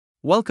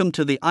Welcome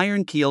to the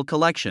Iron Keel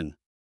Collection.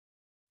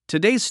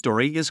 Today's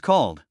story is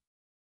called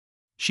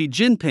Xi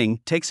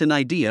Jinping Takes an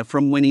Idea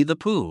from Winnie the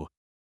Pooh.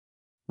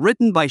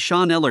 Written by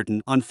Sean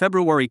Ellerton on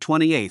February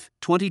 28,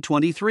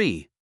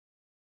 2023.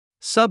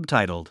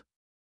 Subtitled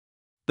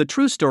The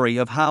True Story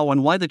of How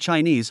and Why the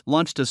Chinese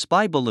Launched a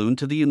Spy Balloon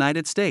to the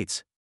United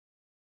States.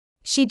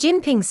 Xi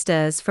Jinping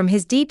stirs from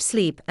his deep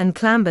sleep and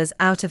clambers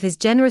out of his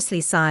generously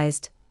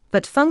sized,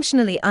 but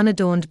functionally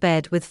unadorned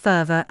bed with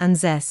fervor and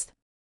zest.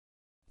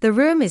 The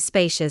room is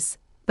spacious,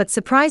 but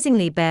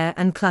surprisingly bare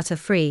and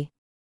clutter-free.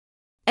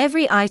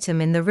 Every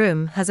item in the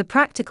room has a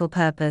practical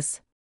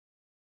purpose.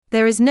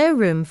 There is no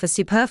room for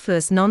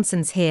superfluous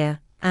nonsense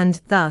here,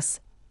 and, thus,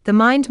 the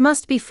mind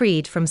must be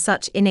freed from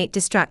such innate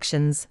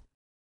distractions.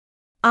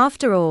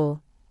 After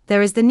all,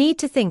 there is the need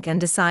to think and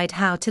decide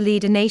how to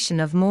lead a nation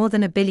of more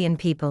than 1 billion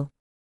people.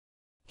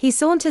 He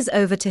saunters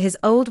over to his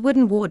old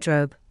wooden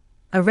wardrobe,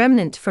 a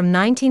remnant from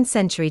 19th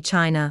century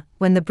China,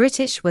 when the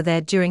British were there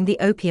during the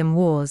Opium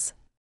Wars.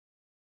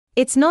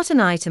 It's not an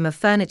item of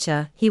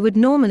furniture he would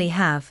normally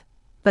have,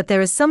 but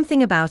there is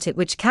something about it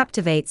which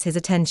captivates his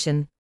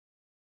attention.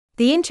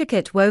 The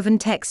intricate woven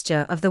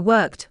texture of the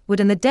worked wood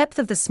and the depth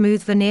of the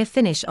smooth veneer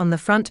finish on the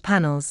front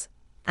panels,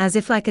 as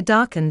if like a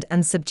darkened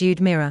and subdued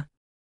mirror.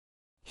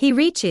 He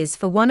reaches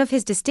for one of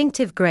his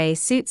distinctive grey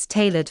suits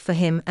tailored for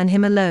him and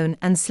him alone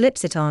and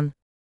slips it on.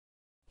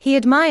 He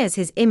admires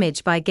his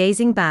image by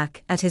gazing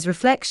back at his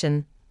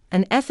reflection,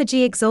 an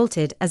effigy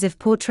exalted as if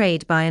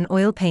portrayed by an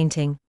oil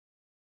painting.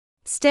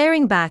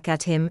 Staring back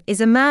at him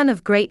is a man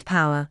of great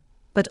power,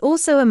 but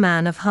also a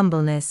man of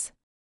humbleness.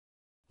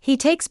 He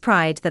takes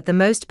pride that the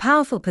most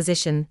powerful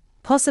position,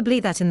 possibly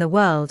that in the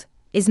world,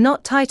 is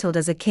not titled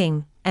as a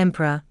king,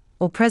 emperor,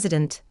 or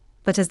president,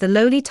 but as the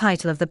lowly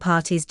title of the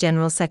party's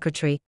general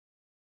secretary.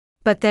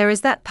 But there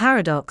is that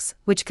paradox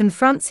which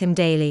confronts him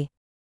daily.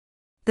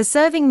 The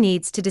serving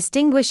needs to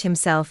distinguish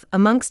himself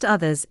amongst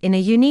others in a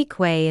unique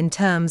way in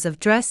terms of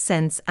dress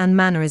sense and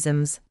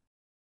mannerisms.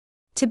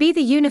 To be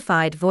the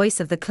unified voice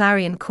of the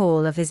clarion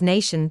call of his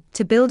nation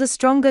to build a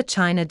stronger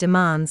China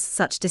demands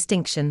such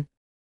distinction.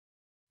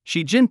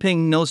 Xi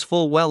Jinping knows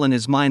full well in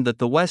his mind that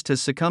the West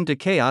has succumbed to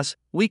chaos,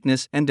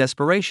 weakness, and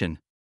desperation.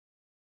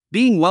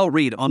 Being well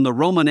read on the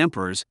Roman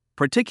emperors,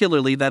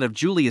 particularly that of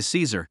Julius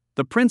Caesar,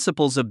 the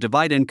principles of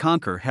divide and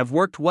conquer have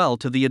worked well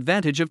to the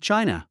advantage of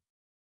China.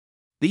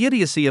 The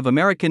idiocy of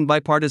American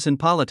bipartisan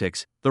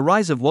politics, the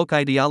rise of woke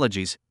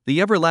ideologies,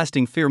 the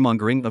everlasting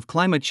fearmongering of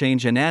climate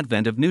change and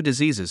advent of new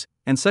diseases,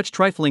 and such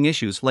trifling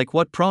issues like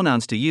what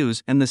pronouns to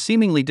use and the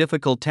seemingly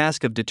difficult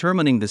task of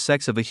determining the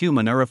sex of a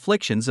human are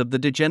afflictions of the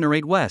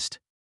degenerate West.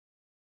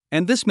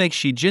 And this makes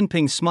Xi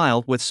Jinping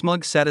smile with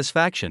smug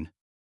satisfaction.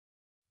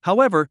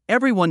 However,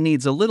 everyone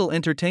needs a little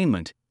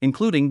entertainment,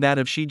 including that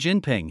of Xi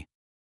Jinping.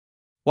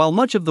 While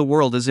much of the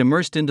world is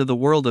immersed into the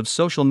world of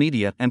social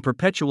media and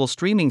perpetual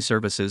streaming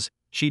services,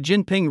 Xi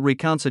Jinping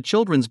recounts a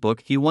children's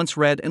book he once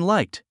read and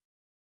liked.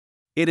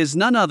 It is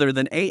none other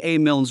than A.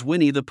 Milne's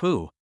Winnie the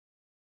Pooh.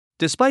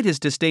 Despite his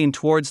disdain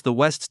towards the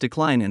West's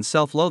decline and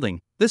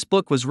self-loathing, this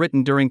book was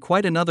written during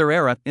quite another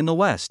era in the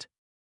West.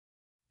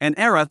 An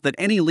era that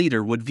any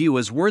leader would view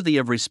as worthy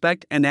of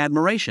respect and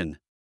admiration.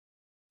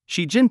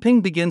 Xi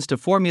Jinping begins to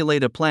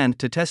formulate a plan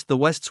to test the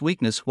West's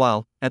weakness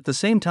while, at the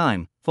same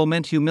time,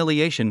 foment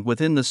humiliation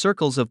within the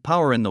circles of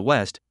power in the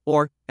West,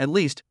 or, at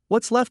least,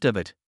 what's left of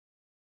it.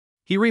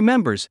 He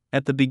remembers,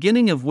 at the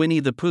beginning of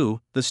Winnie the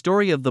Pooh, the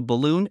story of the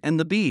balloon and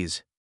the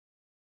bees.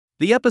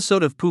 The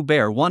episode of Pooh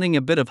Bear wanting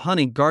a bit of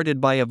honey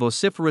guarded by a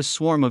vociferous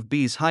swarm of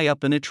bees high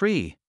up in a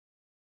tree.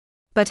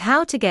 But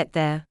how to get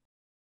there?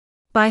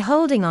 By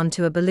holding on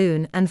to a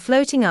balloon and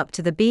floating up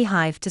to the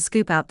beehive to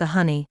scoop out the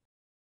honey.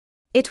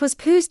 It was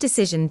Pooh's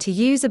decision to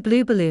use a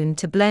blue balloon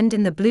to blend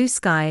in the blue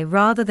sky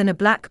rather than a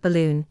black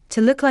balloon,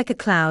 to look like a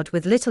cloud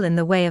with little in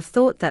the way of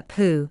thought that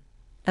Pooh,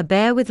 a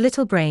bear with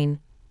little brain,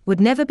 would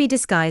never be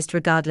disguised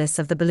regardless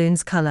of the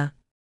balloon's color.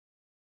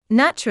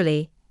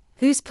 Naturally,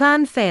 whose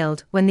plan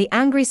failed when the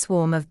angry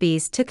swarm of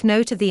bees took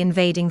note of the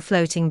invading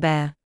floating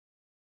bear.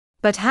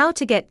 But how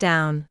to get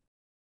down?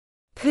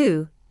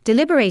 Pooh,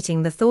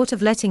 deliberating the thought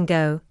of letting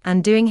go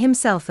and doing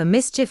himself a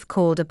mischief,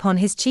 called upon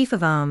his chief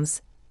of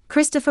arms,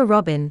 Christopher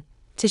Robin,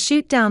 to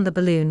shoot down the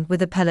balloon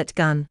with a pellet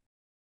gun.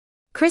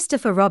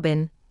 Christopher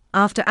Robin,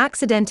 after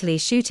accidentally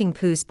shooting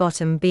Pooh's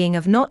bottom being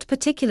of not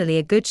particularly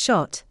a good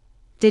shot,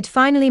 did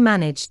finally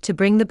manage to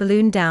bring the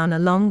balloon down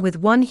along with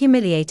one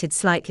humiliated,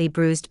 slightly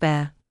bruised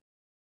bear.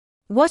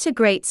 What a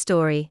great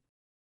story!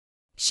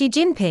 Xi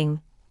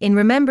Jinping, in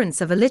remembrance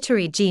of a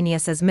literary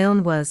genius as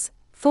Milne was,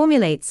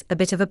 formulates a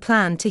bit of a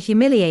plan to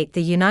humiliate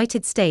the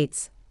United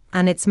States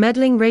and its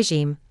meddling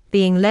regime,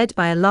 being led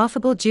by a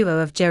laughable duo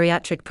of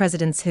geriatric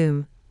presidents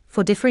whom,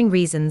 for differing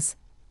reasons,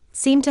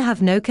 seem to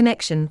have no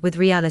connection with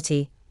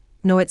reality,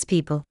 nor its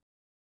people.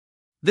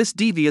 This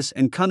devious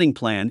and cunning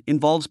plan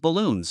involves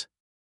balloons.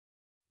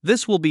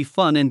 This will be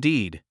fun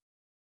indeed.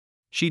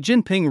 Xi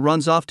Jinping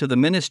runs off to the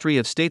Ministry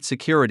of State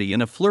Security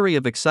in a flurry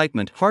of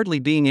excitement, hardly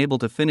being able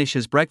to finish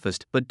his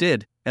breakfast, but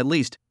did, at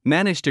least,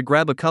 manage to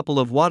grab a couple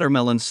of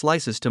watermelon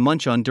slices to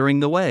munch on during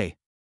the way.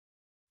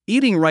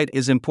 Eating right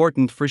is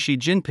important for Xi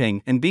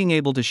Jinping, and being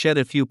able to shed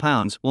a few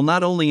pounds will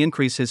not only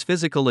increase his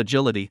physical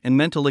agility and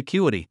mental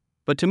acuity,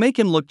 but to make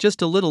him look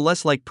just a little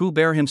less like Pooh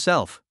Bear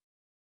himself.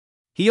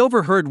 He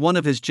overheard one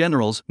of his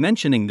generals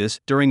mentioning this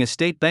during a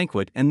state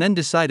banquet and then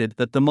decided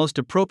that the most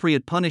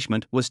appropriate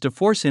punishment was to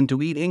force him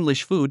to eat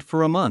English food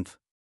for a month.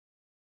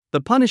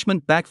 The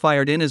punishment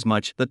backfired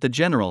inasmuch that the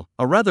general,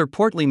 a rather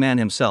portly man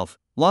himself,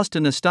 lost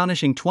an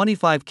astonishing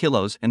 25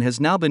 kilos and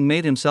has now been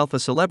made himself a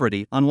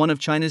celebrity on one of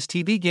China's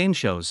TV game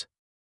shows.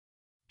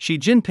 Xi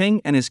Jinping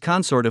and his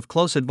consort of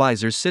close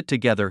advisors sit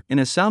together in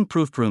a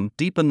soundproofed room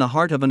deep in the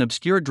heart of an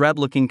obscure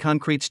drab-looking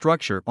concrete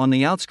structure on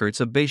the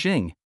outskirts of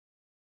Beijing.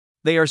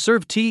 They are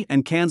served tea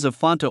and cans of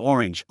Fanta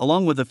orange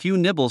along with a few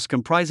nibbles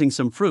comprising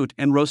some fruit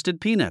and roasted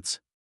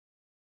peanuts.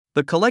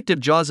 The collective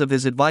jaws of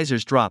his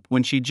advisors drop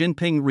when Xi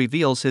Jinping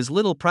reveals his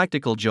little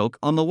practical joke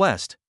on the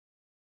West.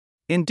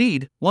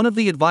 Indeed, one of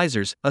the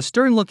advisors, a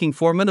stern-looking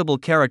formidable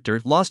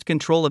character, lost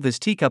control of his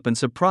teacup in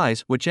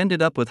surprise, which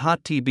ended up with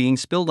hot tea being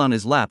spilled on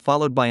his lap,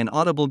 followed by an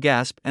audible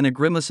gasp and a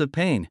grimace of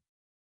pain.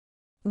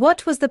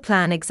 What was the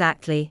plan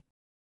exactly?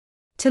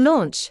 To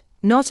launch,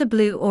 not a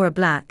blue or a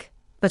black,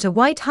 but a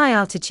white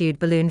high-altitude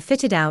balloon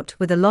fitted out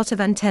with a lot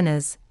of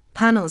antennas,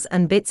 panels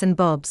and bits and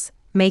bobs,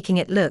 making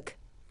it look,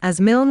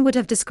 as Milne would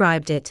have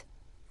described it,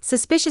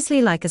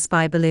 suspiciously like a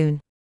spy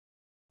balloon.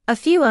 A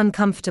few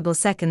uncomfortable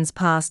seconds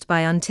passed by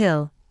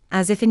until,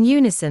 as if in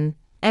unison,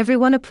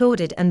 everyone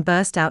applauded and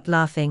burst out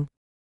laughing.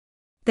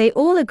 They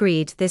all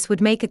agreed this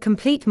would make a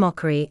complete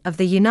mockery of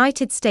the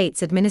United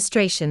States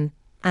administration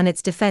and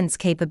its defense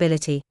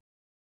capability.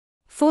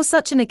 For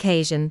such an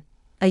occasion,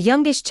 a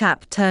youngish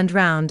chap turned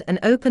round and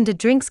opened a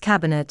drinks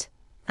cabinet,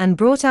 and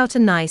brought out a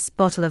nice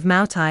bottle of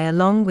Moutai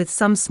along with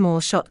some small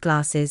shot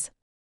glasses.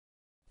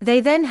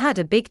 They then had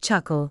a big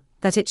chuckle,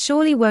 that it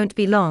surely won't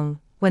be long,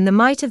 when the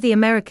might of the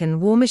American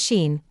war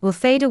machine will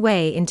fade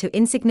away into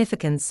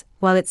insignificance,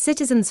 while its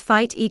citizens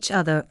fight each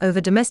other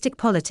over domestic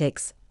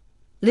politics,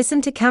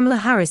 listen to Kamala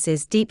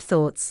Harris's deep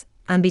thoughts,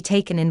 and be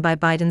taken in by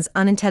Biden's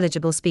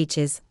unintelligible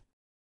speeches.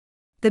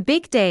 The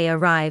big day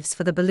arrives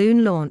for the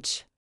balloon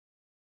launch.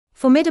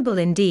 Formidable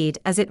indeed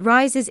as it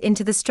rises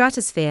into the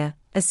stratosphere,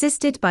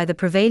 assisted by the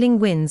prevailing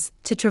winds,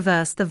 to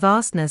traverse the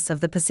vastness of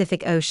the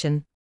Pacific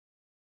Ocean.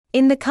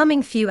 In the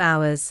coming few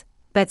hours,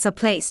 bets are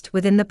placed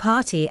within the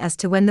party as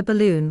to when the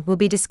balloon will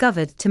be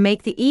discovered to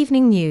make the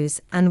evening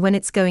news and when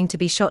it's going to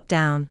be shot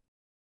down.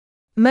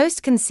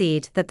 Most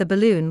concede that the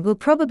balloon will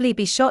probably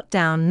be shot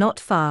down not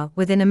far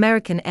within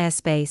American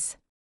airspace.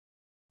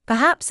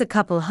 Perhaps a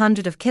couple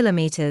hundred of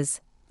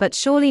kilometers, but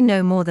surely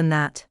no more than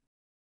that.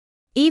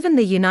 Even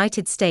the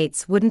United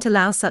States wouldn't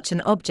allow such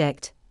an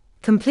object,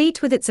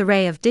 complete with its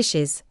array of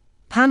dishes,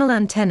 panel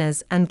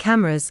antennas and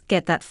cameras,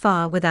 get that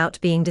far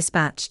without being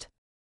dispatched.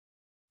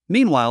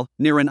 Meanwhile,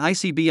 near an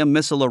ICBM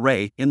missile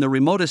array in the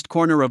remotest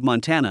corner of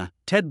Montana,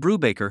 Ted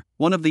Brubaker,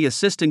 one of the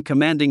assistant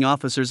commanding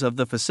officers of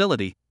the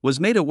facility, was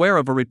made aware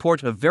of a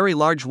report of very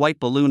large white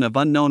balloon of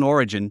unknown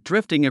origin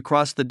drifting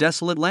across the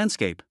desolate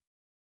landscape.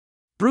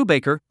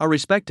 Brubaker, a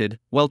respected,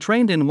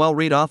 well-trained and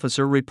well-read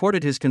officer,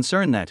 reported his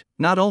concern that,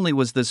 not only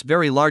was this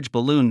very large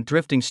balloon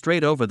drifting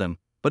straight over them,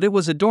 but it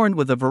was adorned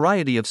with a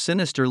variety of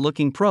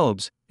sinister-looking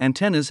probes,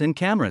 antennas and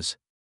cameras.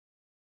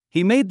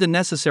 He made the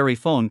necessary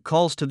phone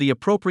calls to the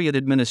appropriate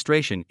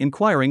administration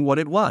inquiring what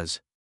it was.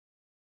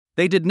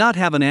 They did not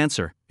have an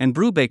answer, and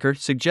Brubaker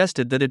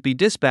suggested that it be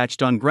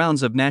dispatched on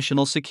grounds of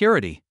national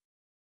security.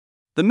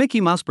 The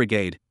Mickey Mouse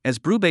Brigade, as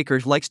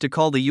Brubaker likes to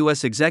call the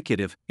U.S.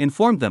 executive,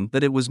 informed them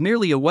that it was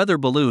merely a weather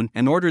balloon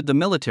and ordered the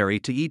military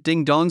to eat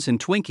ding-dongs and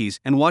Twinkies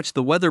and watch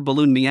the weather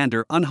balloon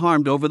meander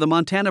unharmed over the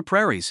Montana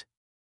prairies.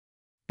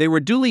 They were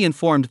duly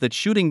informed that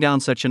shooting down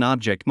such an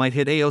object might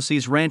hit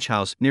AOC's ranch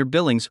house near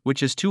Billings,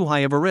 which is too high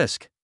of a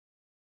risk.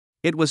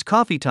 It was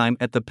coffee time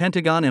at the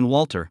Pentagon, and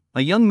Walter,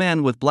 a young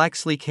man with black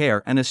sleek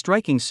hair and a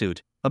striking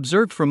suit,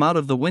 observed from out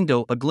of the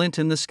window a glint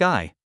in the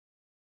sky.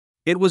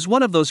 It was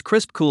one of those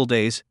crisp, cool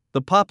days,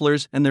 the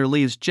poplars and their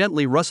leaves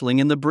gently rustling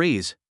in the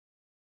breeze.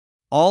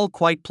 All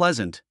quite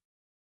pleasant.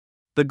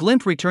 The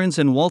glint returns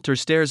and Walter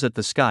stares at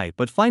the sky,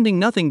 but finding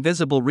nothing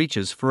visible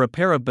reaches for a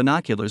pair of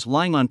binoculars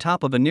lying on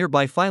top of a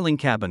nearby filing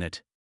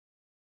cabinet.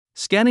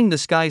 Scanning the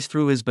skies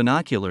through his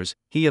binoculars,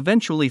 he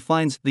eventually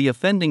finds the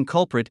offending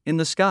culprit in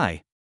the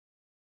sky.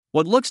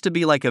 What looks to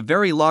be like a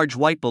very large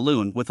white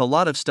balloon with a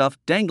lot of stuff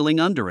dangling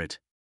under it.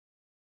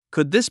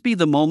 Could this be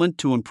the moment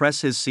to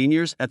impress his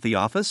seniors at the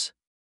office?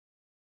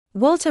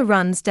 Walter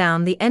runs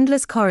down the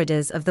endless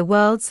corridors of the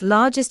world's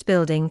largest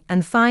building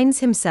and finds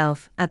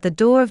himself at the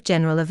door of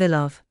General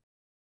Avilov.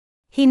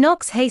 He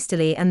knocks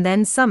hastily and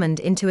then summoned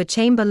into a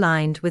chamber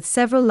lined with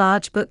several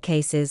large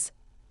bookcases,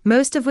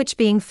 most of which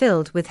being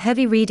filled with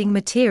heavy reading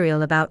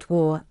material about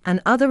war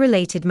and other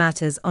related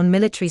matters on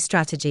military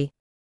strategy.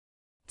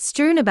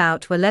 Strewn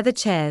about were leather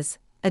chairs,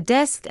 a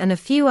desk and a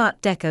few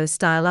Art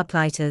Deco-style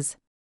uplighters.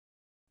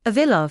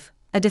 Avilov,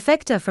 a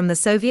defector from the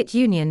Soviet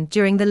Union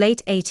during the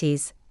late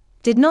 80s,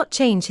 did not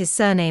change his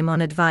surname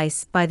on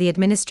advice by the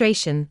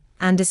administration,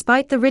 and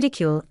despite the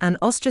ridicule and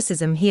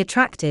ostracism he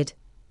attracted,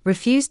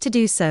 refused to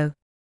do so.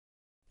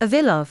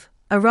 Avilov,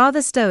 a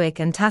rather stoic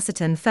and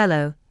taciturn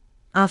fellow,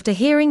 after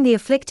hearing the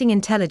afflicting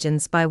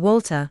intelligence by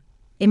Walter,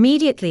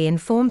 immediately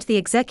informed the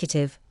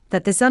executive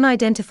that this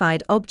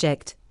unidentified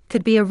object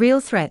could be a real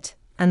threat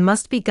and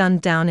must be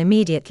gunned down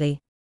immediately.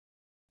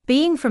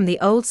 Being from the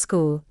old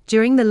school,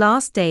 during the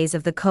last days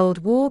of the Cold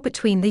War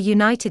between the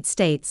United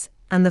States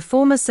and the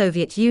former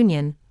Soviet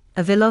Union,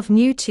 Avilov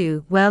knew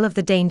too well of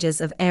the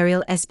dangers of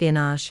aerial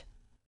espionage.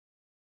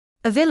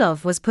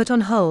 Avilov was put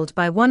on hold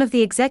by one of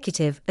the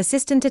executive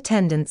assistant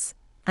attendants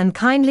and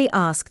kindly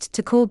asked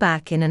to call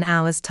back in an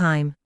hour's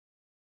time.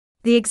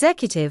 The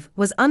executive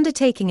was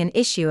undertaking an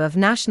issue of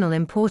national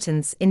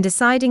importance in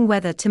deciding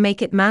whether to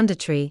make it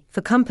mandatory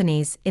for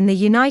companies in the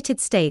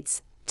United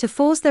States to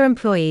force their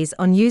employees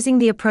on using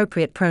the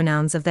appropriate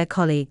pronouns of their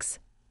colleagues.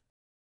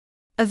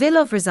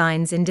 Avilov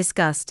resigns in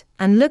disgust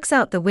and looks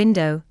out the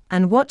window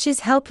and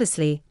watches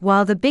helplessly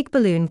while the big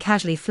balloon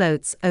casually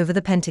floats over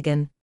the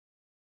Pentagon.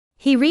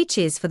 He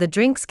reaches for the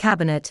drinks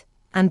cabinet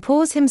and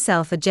pours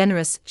himself a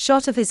generous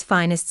shot of his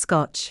finest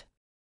scotch.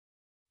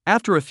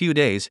 After a few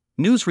days,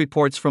 news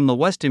reports from the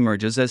West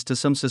emerges as to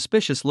some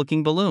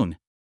suspicious-looking balloon.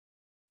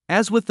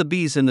 As with the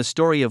bees in the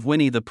story of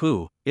Winnie the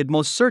Pooh, it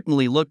most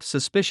certainly looked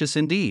suspicious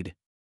indeed.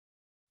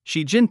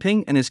 Xi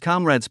Jinping and his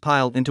comrades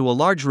pile into a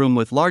large room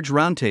with large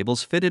round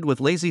tables fitted with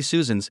lazy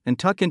Susans and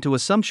tuck into a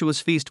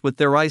sumptuous feast with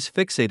their eyes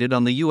fixated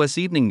on the U.S.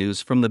 evening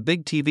news from the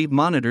big TV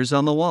monitors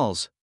on the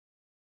walls.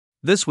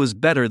 This was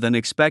better than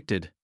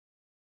expected.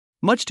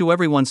 Much to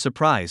everyone's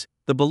surprise,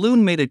 the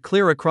balloon made it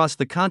clear across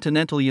the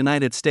continental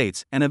United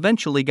States and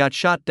eventually got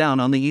shot down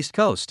on the East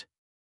Coast.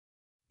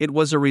 It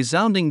was a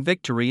resounding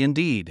victory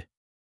indeed.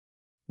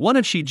 One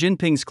of Xi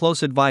Jinping's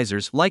close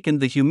advisors likened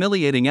the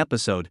humiliating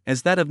episode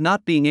as that of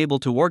not being able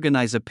to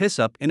organize a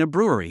piss-up in a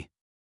brewery.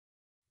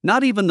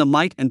 Not even the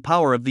might and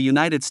power of the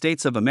United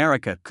States of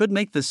America could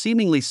make the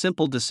seemingly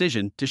simple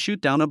decision to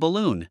shoot down a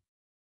balloon.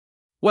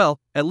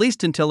 Well, at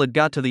least until it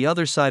got to the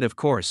other side, of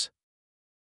course.